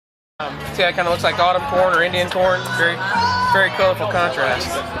See, that kind of looks like autumn corn or Indian corn. Very, very colorful contrast.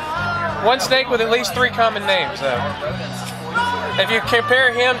 One snake with at least 3 common names, though. If you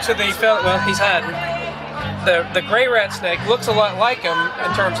compare him to the fellow, well, he's hiding. The gray rat snake looks a lot like him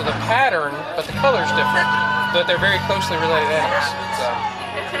in terms of the pattern, but the color's different. But they're very closely related animals. So.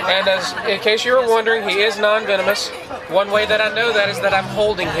 And in case you were wondering, he is non-venomous. One way that I know that is that I'm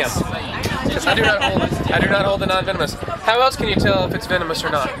holding him. Because I do not hold the non-venomous. How else can you tell if it's venomous or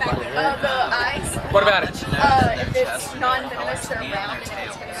not? The eyes. What about it? If it's non-venomous, they're round, and if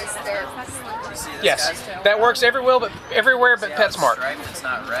it's venomous, they're... Yes, that works everywhere but PetSmart.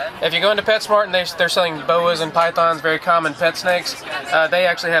 If you go into PetSmart and they're selling boas and pythons, very common pet snakes, they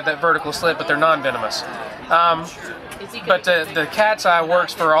actually have that vertical slit, but they're non-venomous. But the cat's eye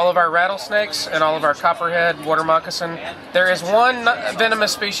works for all of our rattlesnakes and all of our copperhead, water moccasin. There is one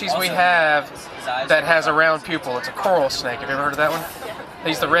venomous species we have that has a round pupil. It's a coral snake. Have you ever heard of that one?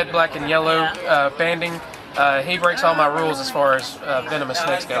 He's the red, black, and yellow banding. He breaks all my rules as far as venomous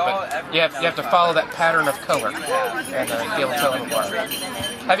snakes go, but you have to follow that pattern of color and be able to tell them apart.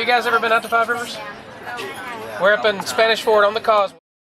 Have you guys ever been out to Five Rivers? We're up in Spanish Fort on the causeway.